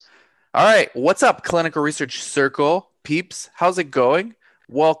All right, what's up, Clinical Research Circle peeps? How's it going?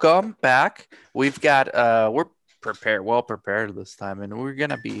 Welcome back. We're prepared, well prepared this time, and we're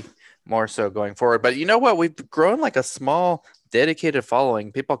gonna be more so going forward. But you know what? We've grown like a small dedicated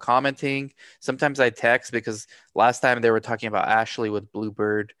following. People commenting. Sometimes I text because last time they were talking about Ashley with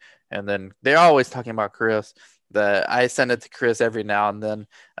Bluebird, and then they're always talking about Chris. I send it to Chris every now and then.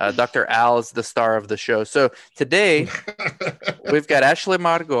 Dr. Al is the star of the show. So today we've got Ashley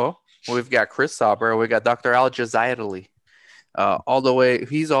Margot. We've got Chris Sauber. We got Dr. Al Jazairali, all the way.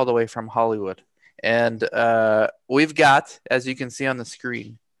 He's all the way from Hollywood, and we've got, as you can see on the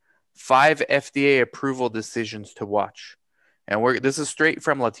screen, 5 FDA approval decisions to watch. And this is straight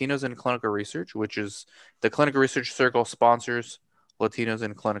from Latinos in Clinical Research, which is the Clinical Research Circle sponsors Latinos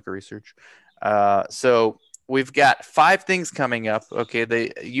in Clinical Research. So we've got 5 things coming up. Okay,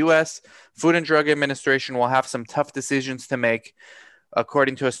 the U.S. Food and Drug Administration will have some tough decisions to make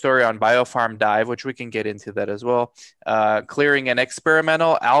according to a story on Biofarm Dive, which we can get into that as well. Clearing an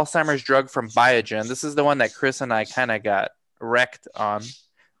experimental Alzheimer's drug from Biogen. This is the one that Chris and I kind of got wrecked on.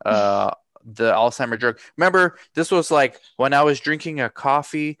 The Alzheimer drug. Remember, this was like when I was drinking a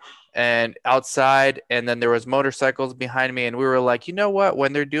coffee and outside, and then there was motorcycles behind me, and we were like, you know what?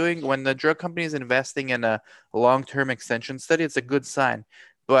 When the drug company is investing in a long-term extension study, it's a good sign.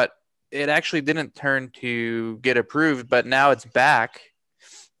 But it actually didn't turn to get approved, but now it's back.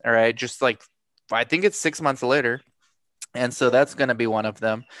 All right, just like I think it's 6 months later, and so that's going to be one of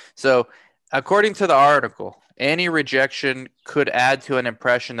them. So, according to the article, any rejection could add to an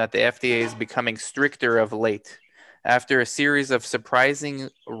impression that the FDA is becoming stricter of late after a series of surprising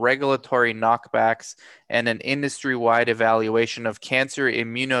regulatory knockbacks and an industry-wide evaluation of cancer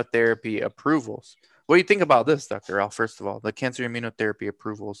immunotherapy approvals. What do you think about this, Dr. Al? First of all, the cancer immunotherapy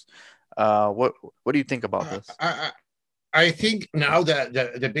approvals. What do you think about Uh, this? I, I think now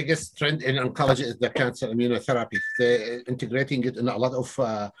the biggest trend in oncology is the cancer immunotherapy. They're integrating it in a lot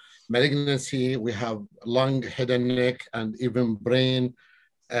of malignancy. We have lung, head and neck, and even brain,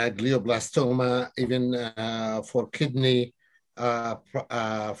 glioblastoma, even for kidney,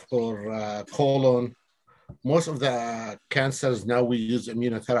 for colon. Most of the cancers now we use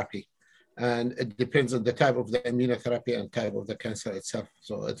immunotherapy, and it depends on the type of the immunotherapy and type of the cancer itself.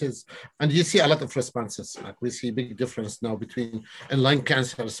 So it is, and you see a lot of responses. Like we see big difference now between in lung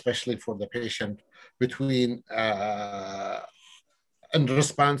cancer, especially for the patient, between in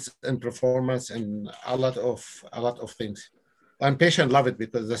response and performance and a lot of things. And patient love it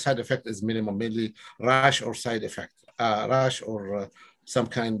because the side effect is minimum, mainly rash or side effect, rash or some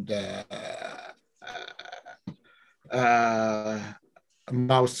kind uh,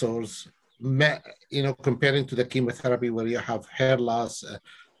 mouth sores, comparing to the chemotherapy where you have hair loss,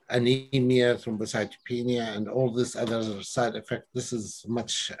 anemia, thrombocytopenia, and all this other side effect. This is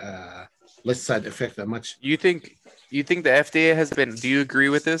much less side effect and much. You think you think the FDA has been? Do you agree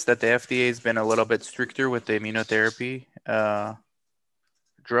with this? That the FDA has been a little bit stricter with the immunotherapy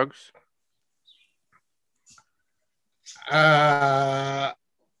drugs? Uh,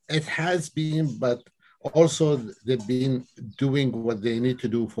 it has been, but also they've been doing what they need to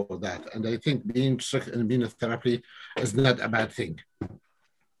do for that. And I think being strict in immunotherapy is not a bad thing.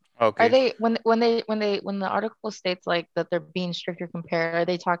 Are Okay. they when the article states like that they're being stricter compared, are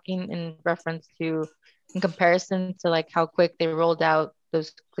they talking in reference to in comparison to like how quick they rolled out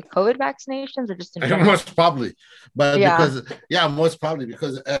those the COVID vaccinations or just in general? Most probably, but Yeah. because yeah, most probably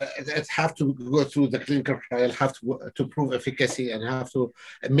because it have to go through the clinical trial, have to prove efficacy, and have to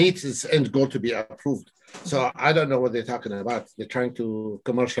meet its end goal to be approved. Mhm. So I don't know what they're talking about. They're trying to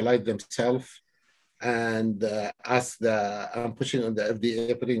commercialize themselves and ask the I'm pushing on the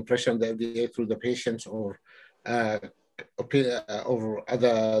FDA, putting pressure on the FDA through the patients or uh, over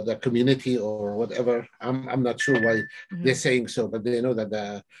other the community or whatever. I'm not sure why they're Mhm. saying so, but they know that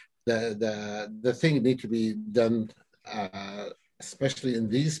the thing need to be done, especially in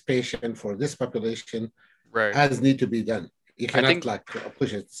these patients for this population, Right. as need to be done. You I cannot think like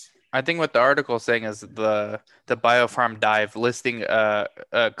push it. I think what the article is saying is the Biofarm Dive listing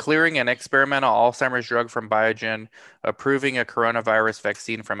clearing an experimental Alzheimer's drug from Biogen, approving a coronavirus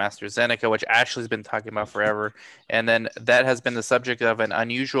vaccine from AstraZeneca, which Ashley's been talking about forever, and then that has been the subject of an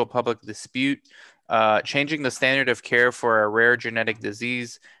unusual public dispute, changing the standard of care for a rare genetic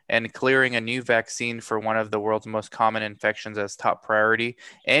disease, and clearing a new vaccine for one of the world's most common infections as top priority.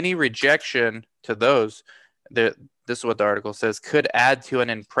 Any rejection to those, the this is what the article says, could add to an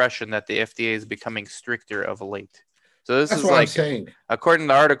impression that the FDA is becoming stricter of late. So this That's is what I'm like, saying. according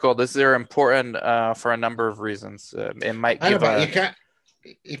to the article, this is important for a number of reasons. It might I know, give but a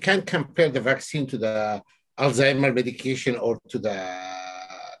you can't compare the vaccine to the Alzheimer medication or to the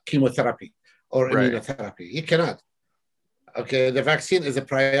chemotherapy or Right. immunotherapy. You cannot. Okay, the vaccine is a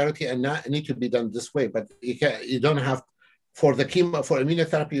priority and not need to be done this way, but you don't have for the chemo for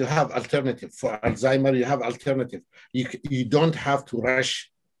immunotherapy you have alternative. For Alzheimer you have alternative. You don't have to rush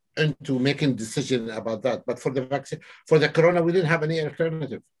into making decision about that. But for the vaccine, for the corona, we didn't have any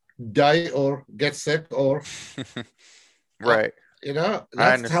alternative. Die or get sick or Right. I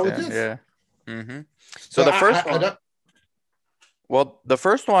that's how it understand. is. Yeah. Mm-hmm. So So the first I one, don't. well, the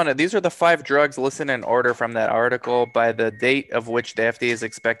first one, these are the 5 drugs listed in order from that article by the date of which the FDA is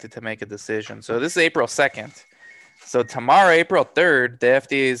expected to make a decision. So this is April 2nd. So tomorrow, April 3rd, the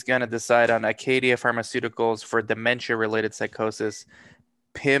FDA is going to decide on Acadia Pharmaceuticals for dementia-related psychosis,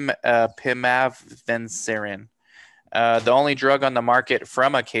 pimavanserin. The only drug on the market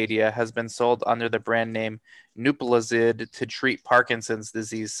from Acadia has been sold under the brand name Nuplazid to treat Parkinson's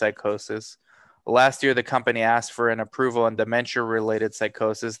disease psychosis. Last year, the company asked for an approval on dementia-related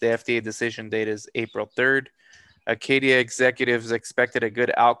psychosis. The FDA decision date is April 3rd. Acadia executives expected a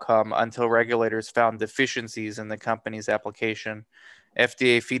good outcome until regulators found deficiencies in the company's application.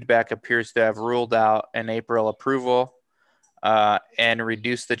 FDA feedback appears to have ruled out an April approval and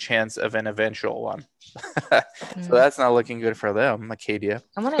reduced the chance of an eventual one. So that's not looking good for them, Acadia.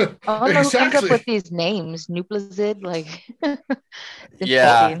 I want to know who comes up with these names. Nuplazid, like, it's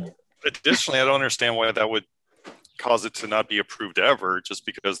Yeah. interesting. Additionally, I don't understand why that would cause it to not be approved ever, just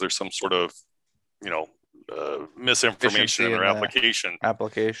because there's some sort of, misinformation in their application.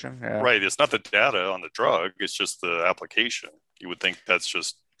 Yeah. Right. It's not the data on the drug. It's just the application. You would think that's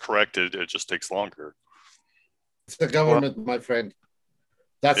just corrected. It just takes longer. It's the government, my friend.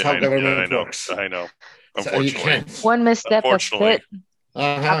 That's how government works. I know. Unfortunately. So you can't. One misstep, that's it. You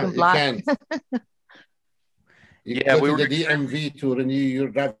can't. You go to the DMV to renew your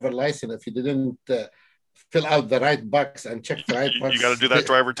driver license. If you didn't fill out the right box and check the right box, you got to do that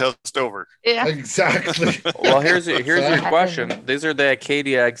driver test over. Yeah, exactly. Well, here's your question. These are the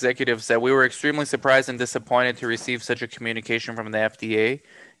Acadia executives that we were extremely surprised and disappointed to receive such a communication from the FDA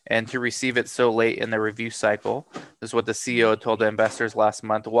and to receive it so late in the review cycle. This is what the CEO told the investors last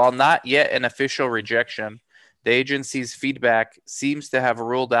month. While not yet an official rejection, the agency's feedback seems to have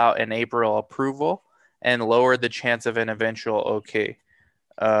ruled out an April approval and lowered the chance of an eventual okay.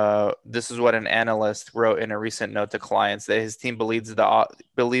 This is what an analyst wrote in a recent note to clients, that his team believes the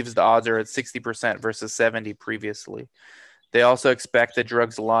odds are at 60% versus 70% previously. They also expect the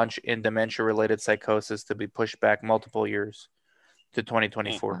drug's launch in dementia-related psychosis to be pushed back multiple years to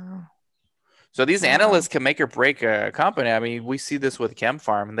 2024. Wow. So these analysts can make or break a company. I mean, we see this with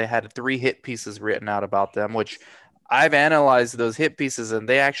ChemPharm, and they had 3 hit pieces written out about them, which I've analyzed those hit pieces, and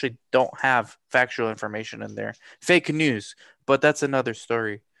they actually don't have factual information in there. Fake news, but that's another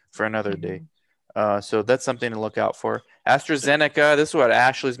story for another day. So that's something to look out for. AstraZeneca, this is what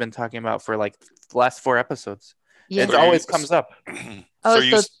Ashley's been talking about for like the last 4 episodes. Yeah. It always comes up.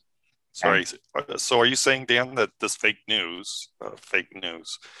 Sorry. So are you saying, Dan, that this fake news,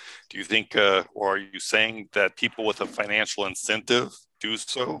 do you think, or are you saying that people with a financial incentive do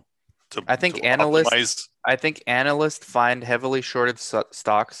so? I think analysts find heavily shorted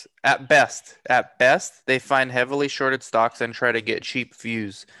stocks at best. At best, they find heavily shorted stocks and try to get cheap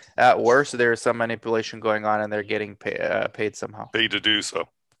views. At worst, there is some manipulation going on, and they're getting paid somehow. Paid to do so.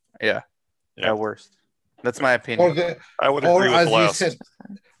 Yeah. At worst, that's my opinion. I would agree with the last.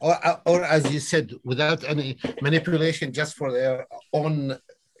 Or as you said, without any manipulation, just for their own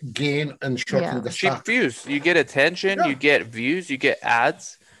gain and shorting the stock. Cheap views. You get attention. You get views. You get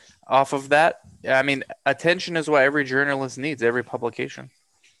ads off of that. I mean, attention is what every journalist needs, every publication.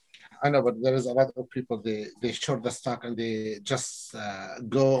 I know, but there is a lot of people, they short the stock and they just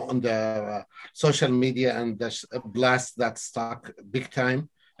go on the social media and blast that stock big time.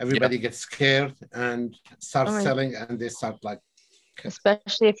 Everybody gets scared and starts selling, and they start like.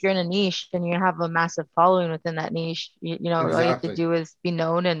 Especially if you're in a niche and you have a massive following within that niche, all you have to do is be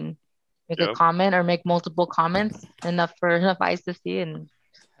known and make a comment or make multiple comments enough eyes to see, and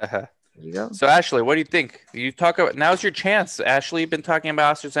there you go. So Ashley, what do you think? You talk about, now's your chance. Ashley, you've been talking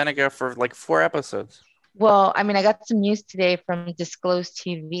about AstraZeneca for like 4 episodes. Well, I mean, I got some news today from Disclosed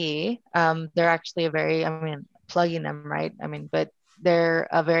TV. They're actually plugging them, right? But they're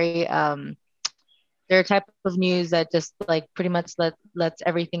a very they're a type of news that just like pretty much lets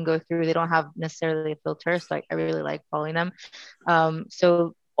everything go through. They don't have necessarily a filter, so I really like following them.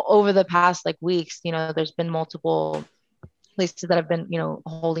 So over the past weeks, there's been multiple places that have been,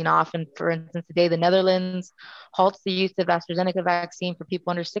 holding off. And for instance, today, the Netherlands halts the use of AstraZeneca vaccine for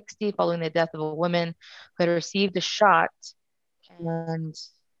people under 60 following the death of a woman who had received a shot. And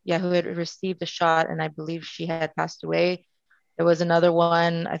I believe she had passed away. There was another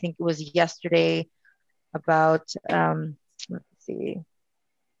one, I think it was yesterday, about, let's see.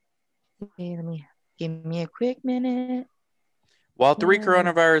 Give me a quick minute. While 3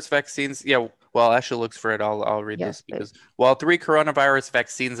 coronavirus vaccines, well, Ashley looks for it. I'll read this because while 3 coronavirus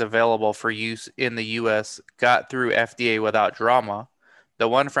vaccines available for use in the U.S. got through FDA without drama, the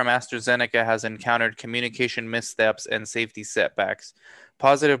one from AstraZeneca has encountered communication missteps and safety setbacks.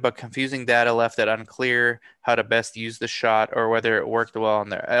 Positive but confusing data left it unclear how to best use the shot or whether it worked well on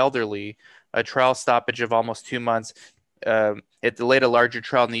the elderly. A trial stoppage of almost 2 months. It delayed a larger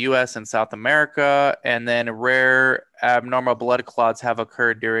trial in the U.S. and South America, and then rare abnormal blood clots have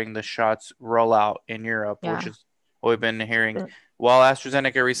occurred during the shot's rollout in Europe, which is what we've been hearing. While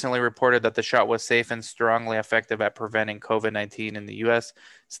AstraZeneca recently reported that the shot was safe and strongly effective at preventing COVID-19 in the U.S.,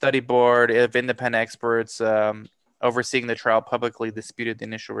 study board of independent experts overseeing the trial publicly disputed the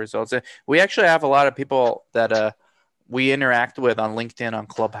initial results. We actually have a lot of people that we interact with on LinkedIn, on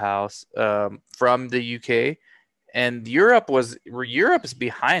Clubhouse, from the UK. And Europe's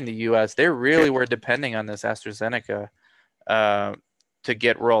behind the U.S. They really were depending on this AstraZeneca to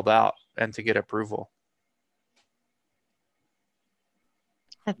get rolled out and to get approval.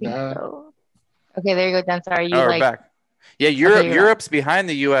 I think so. Okay, there you go, Dan. Sorry, we're back. Yeah, Europe's behind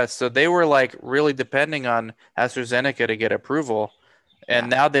the U.S., so they were like really depending on AstraZeneca to get approval.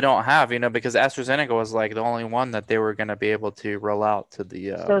 And now they don't have, because AstraZeneca was like the only one that they were going to be able to roll out to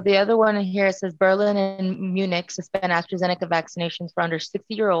the. So the other one here says Berlin and Munich suspend AstraZeneca vaccinations for under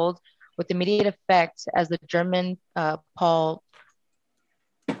 60-year-olds with immediate effect as the German Paul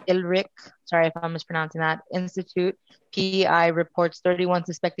Ilrich, sorry if I'm mispronouncing that, Institute PEI reports 31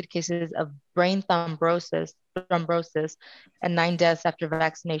 suspected cases of brain thrombosis and 9 deaths after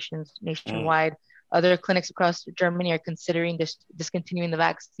vaccinations nationwide. Other clinics across Germany are considering discontinuing the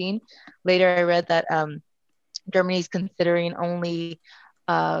vaccine. Later, I read that Germany is considering only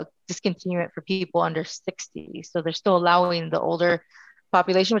discontinuing it for people under 60. So they're still allowing the older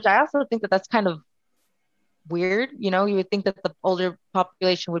population, which I also think that that's kind of weird. You would think that the older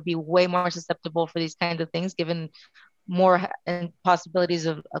population would be way more susceptible for these kinds of things, given more and possibilities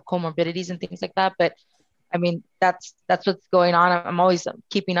of comorbidities and things like that. But I mean, that's what's going on. I'm always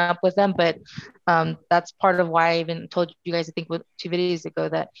keeping up with them, but that's part of why I even told you guys, I think 2 videos ago,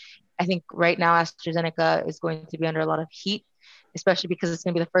 that I think right now AstraZeneca is going to be under a lot of heat, especially because it's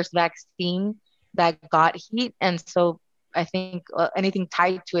going to be the first vaccine that got heat. And so I think anything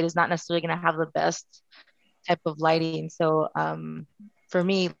tied to it is not necessarily going to have the best type of lighting. So for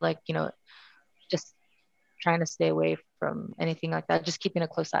me, just trying to stay away from anything like that, just keeping a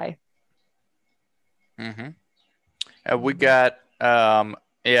close eye. We got and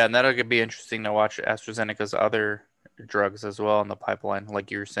that'll be interesting to watch AstraZeneca's other drugs as well in the pipeline,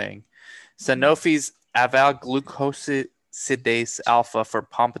 like you were saying. Sanofi's avalglucosidase alpha for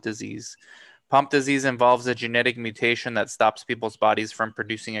Pompe disease. Pompe disease involves a genetic mutation that stops people's bodies from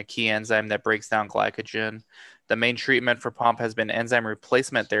producing a key enzyme that breaks down glycogen. The main treatment for Pompe has been enzyme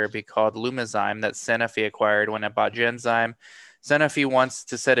replacement therapy called Lumizyme that Sanofi acquired when it bought Genzyme. Sanofi wants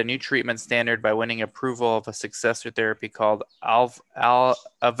to set a new treatment standard by winning approval of a successor therapy called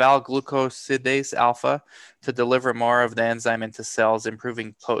avalglucosidase alpha to deliver more of the enzyme into cells,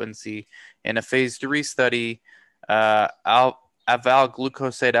 improving potency. In a phase 3 study,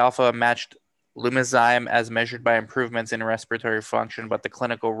 avalglucosidase alpha matched Lumizyme as measured by improvements in respiratory function, but the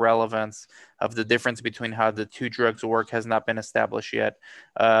clinical relevance of the difference between how the two drugs work has not been established yet.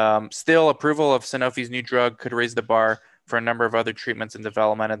 Still, approval of Sanofi's new drug could raise the bar for a number of other treatments in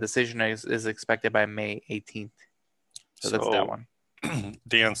development. A decision is expected by May 18th. So that's that one.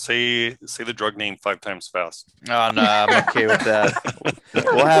 Dan, say the drug name 5 times fast. Oh no, I'm okay with that.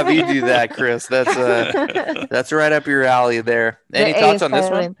 We'll have you do that, Chris. That's right up your alley there. Any thoughts on this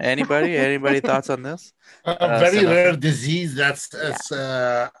one? Anybody thoughts on this? A very rare disease that's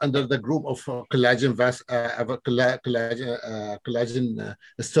under the group of collagen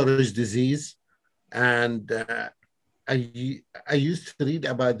storage disease, and I used to read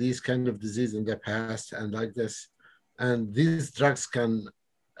about these kind of disease in the past and like this. And these drugs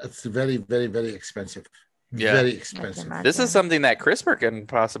it's very, very, very expensive. Yeah. Very expensive. This is something that CRISPR can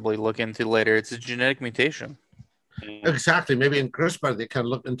possibly look into later. It's a genetic mutation. Exactly. Maybe in CRISPR, they can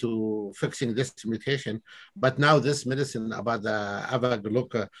look into fixing this mutation. But now this medicine about the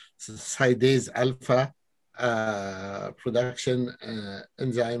avalglucosidase alpha production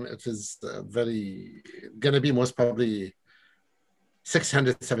enzyme, it is going to be most probably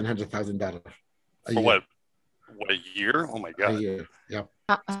 $600,000, $700,000 for what? What, a year? Oh my God. A year, yeah.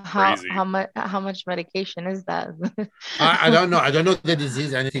 crazy. How much medication is that? I don't know. I don't know the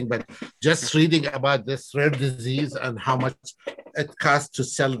disease, anything, but just reading about this rare disease and how much it costs to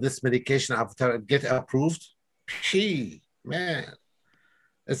sell this medication after it get approved. Gee, man,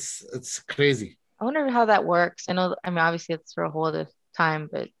 it's crazy. I wonder how that works. I know, I mean, obviously it's for a whole other time,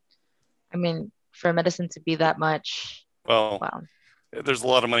 but I mean, for medicine to be that much, Well, wow. there's a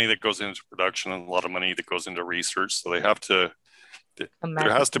lot of money that goes into production and a lot of money that goes into research. So they have to, there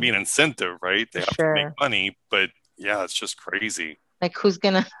has to be an incentive, right? They have to make money, but yeah, it's just crazy. Like who's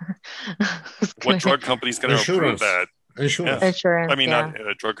gonna what drug company's gonna approve that? Insurance. Yeah. Insurance. I mean, not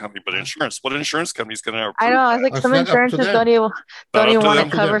a drug company, but insurance. What insurance company's gonna approve? I know. I was like, some insurances don't even want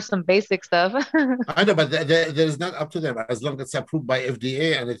to cover some basic stuff. I know, but there is not up to them. As long as it's approved by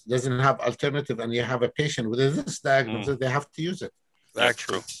FDA and it doesn't have alternative, and you have a patient with this diagnosis, they have to use it. That's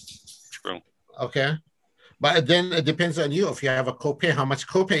true. True. Okay. But then it depends on you. If you have a copay, how much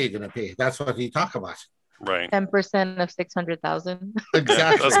copay you're going to pay? That's what we talk about. Right. 10% of 600,000.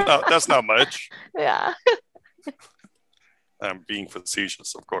 Exactly. That's not much. Yeah. I'm being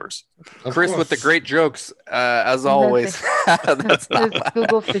facetious, of course. Chris with the great jokes, as always. That's not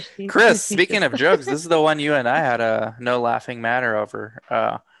Google Chris, speaking of jokes, this is the one you and I had a no laughing matter over.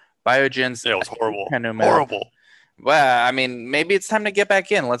 Biogen's. Yeah, it was horrible. Horrible. Well, I mean, maybe it's time to get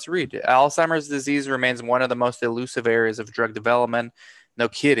back in. Let's read. Alzheimer's disease remains one of the most elusive areas of drug development. No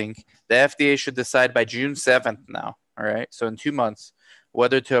kidding. The FDA should decide by June 7th now. All right. So in 2 months,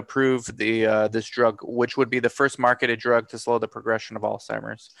 whether to approve this drug, which would be the first marketed drug to slow the progression of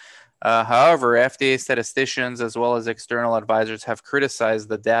Alzheimer's. However, FDA statisticians as well as external advisors have criticized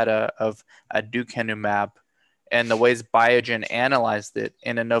the data of aducanumab and the ways Biogen analyzed it.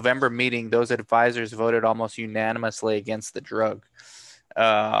 In a November meeting, those advisors voted almost unanimously against the drug.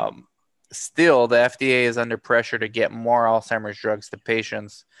 Still, the FDA is under pressure to get more Alzheimer's drugs to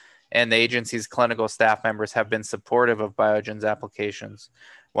patients, and the agency's clinical staff members have been supportive of Biogen's applications.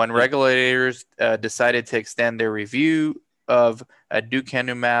 When regulators decided to extend their review of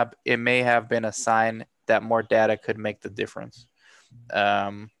aducanumab, it may have been a sign that more data could make the difference.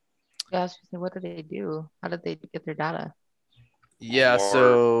 Yeah, what did they do? How did they get their data? Yeah,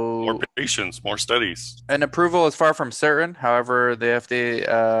 more patients, more studies. An approval is far from certain. However, the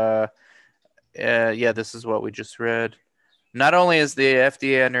FDA, yeah, this is what we just read. Not only is the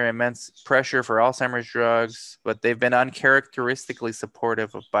FDA under immense pressure for Alzheimer's drugs, but they've been uncharacteristically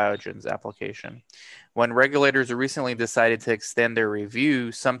supportive of Biogen's application. When regulators recently decided to extend their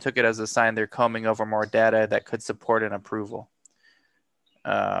review, some took it as a sign they're combing over more data that could support an approval.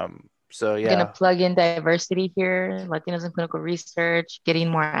 So yeah, we're gonna plug in diversity here, Latinos in clinical research, getting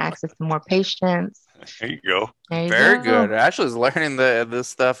more access to more patients. There you go. Very good. Ashley's learning this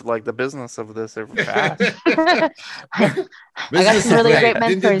stuff, like the business of this fast. I got some really great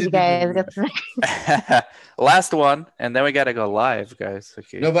mentors, you guys. Last one, and then we gotta go live, guys.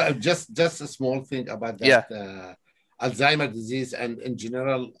 Okay. No, but just a small thing about that. Alzheimer's disease and in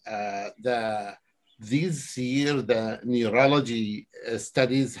general, this year, the neurology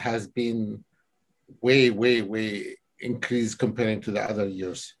studies has been way increased comparing to the other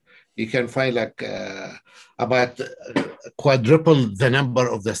years. You can find like about quadruple the number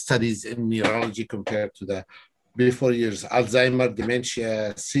of the studies in neurology compared to the before years. Alzheimer's,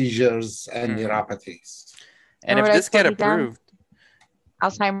 dementia, seizures, and neuropathies. And if this get approved,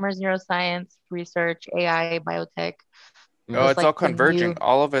 Alzheimer's, neuroscience, research, AI, biotech. Oh, it's like all converging.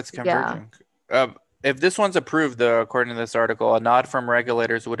 All of it's converging. Yeah. If this one's approved, though, according to this article, a nod from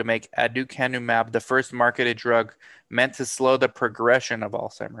regulators would make aducanumab the first marketed drug meant to slow the progression of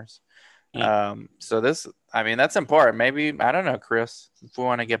Alzheimer's. So this, I mean, that's important. Maybe, I don't know, Chris, if we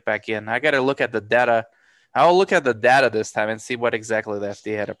want to get back in. I got to look at the data. I'll look at the data this time and see what exactly the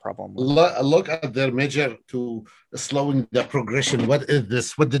FDA had a problem with. Look at their measure to slowing the progression. What is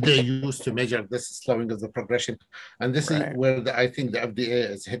this? What did they use to measure this slowing of the progression? And this is where I think the FDA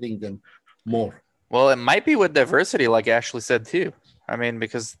is hitting them more. Well, it might be with diversity, like Ashley said, too. I mean,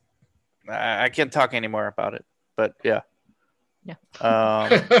 because I can't talk anymore about it, but yeah. Yeah.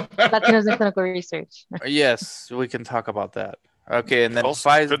 Latinos in clinical research. Yes, we can talk about that. Okay, and then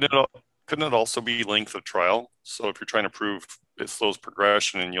Pfizer. Couldn't it also be length of trial? So if you're trying to prove it slows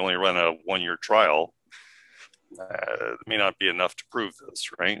progression and you only run a 1-year trial, it may not be enough to prove this,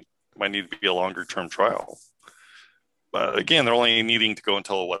 right? It might need to be a longer term trial. But again, they're only needing to go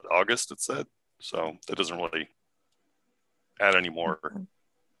until August, it said. So that doesn't really add any more time.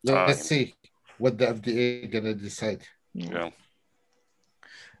 Let's see what the FDA going to decide. Yeah.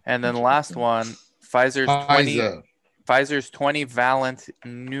 And then last one, Pfizer's 20 valent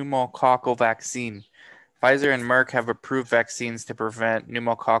pneumococcal vaccine. Pfizer and Merck have approved vaccines to prevent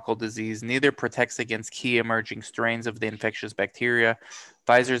pneumococcal disease. Neither protects against key emerging strains of the infectious bacteria.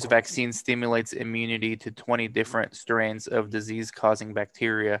 Pfizer's vaccine stimulates immunity to 20 different strains of disease-causing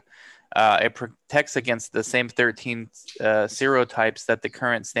bacteria. It protects against the same 13 serotypes that the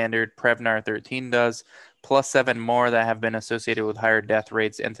current standard Prevnar 13 does, plus 7 more that have been associated with higher death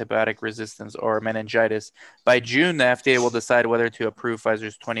rates, antibiotic resistance, or meningitis. By June, the FDA will decide whether to approve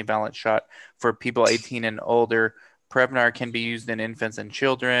Pfizer's 20-valent shot for people 18 and older. Prevnar can be used in infants and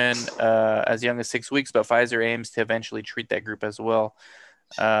children as young as 6 weeks, but Pfizer aims to eventually treat that group as well.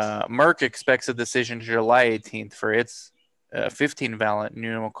 Merck expects a decision July 18th for its 15-valent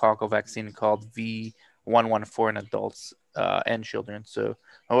pneumococcal vaccine called V114 in adults and children. So,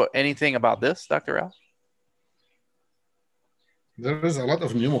 anything about this, Dr. Al? There is a lot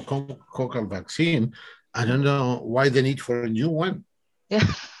of pneumococcal vaccine. I don't know why the need for a new one. Yeah.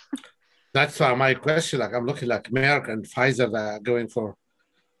 That's my question. Like I'm looking like Merck and Pfizer that are going for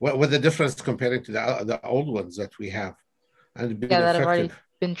what the difference comparing to the old ones that we have and being that have already effective.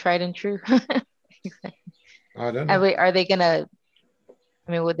 been tried and true. I don't know. Are they gonna?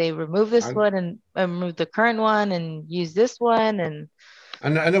 I mean, would they remove this one and remove the current one and use this one? And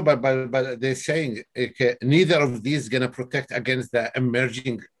I know, but they're saying neither of these gonna protect against the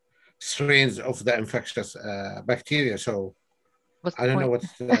emerging strains of the infectious bacteria. So I don't know what's.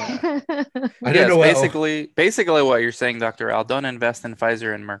 I don't know. Basically, what you're saying, Dr. Al, don't invest in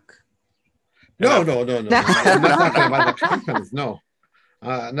Pfizer and Merck. No. I'm not talking about the companies. No.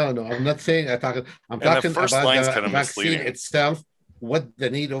 No. I'm not saying. I'm talking about the vaccine itself. What the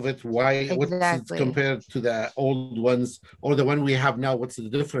need of it? Why? What's compared to the old ones or the one we have now? What's the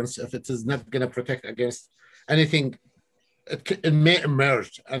difference? If it is not going to protect against anything, it may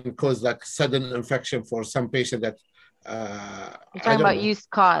emerge and cause like sudden infection for some patient that. You're talking about use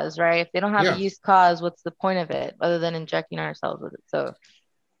cause, right? If they don't have a use cause, what's the point of it other than injecting ourselves with it? So it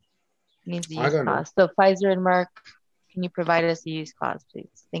needs a use cause. So Pfizer and Merck, can you provide us a use cause, please?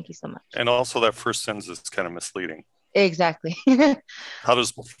 Thank you so much. And also that first sentence is kind of misleading. Exactly. How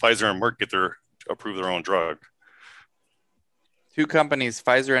does Pfizer and Merck approve their own drug? Two companies,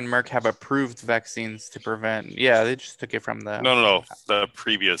 Pfizer and Merck, have approved vaccines to prevent. Yeah, they just took it from the. No.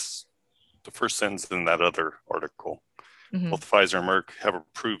 The first sentence in that other article. Mm-hmm. Both Pfizer and Merck have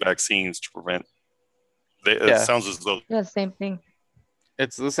approved vaccines to prevent. It sounds as though. Yeah, same thing.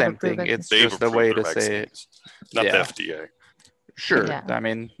 It's the same thing. It's just a way to say it. Not the FDA. Sure. Yeah. I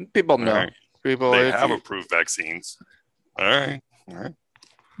mean, people know. Right. People they have approved vaccines. All right.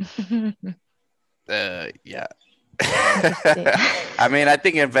 Yeah. I mean, I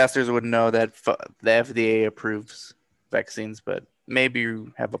think investors would know that the FDA approves vaccines, but maybe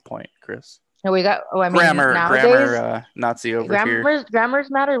you have a point, Chris. No, we got. Oh, I mean, grammar, Nazi over here.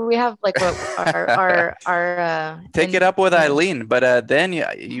 Grammars matter. We have like our. Take it up with Eileen, but then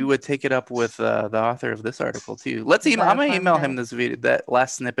you would take it up with the author of this article too. I'm gonna email him this video, that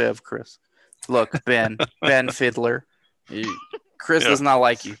last snippet of Chris. Look, Ben Fiddler, Chris does not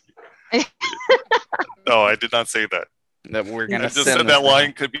like you. No, I did not say that. That we're gonna. I just said that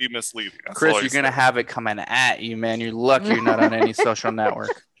line could be misleading. That's Chris, you're gonna have it coming at you, man. You're lucky you're not on any social network.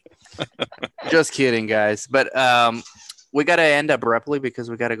 Just kidding, guys. But we got to end abruptly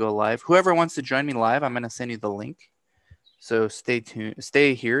because we got to go live. Whoever wants to join me live, I'm going to send you the link. So stay tuned.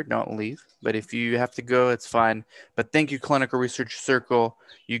 Stay here. Don't leave. But if you have to go, it's fine. But thank you, Clinical Research Circle.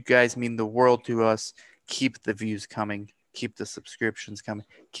 You guys mean the world to us. Keep the views coming. Keep the subscriptions coming.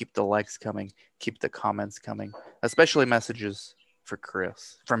 Keep the likes coming. Keep the comments coming. Especially messages for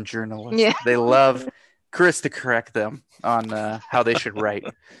Chris from journalists. Yeah. They love Chris to correct them on how they should write.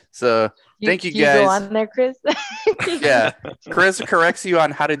 So thank you guys. You go on there, Chris. Yeah, Chris corrects you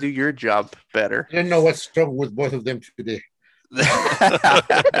on how to do your job better. I don't know what's wrong with both of them today.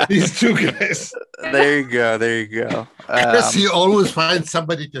 These two guys. There you go. Chris, you always find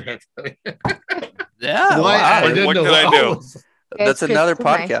somebody to hit. Yeah. Why? Wow. I what can I do? That's another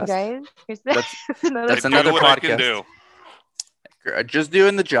podcast. That's another podcast. Just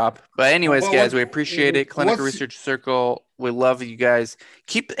doing the job. But anyways, guys, we appreciate it. Clinical Research Circle, we love you guys.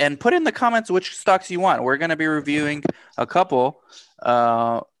 Put in the comments which stocks you want. We're going to be reviewing a couple.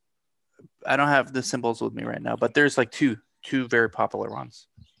 I don't have the symbols with me right now, but there's like two very popular ones.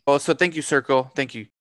 Oh, so thank you, Circle. Thank you.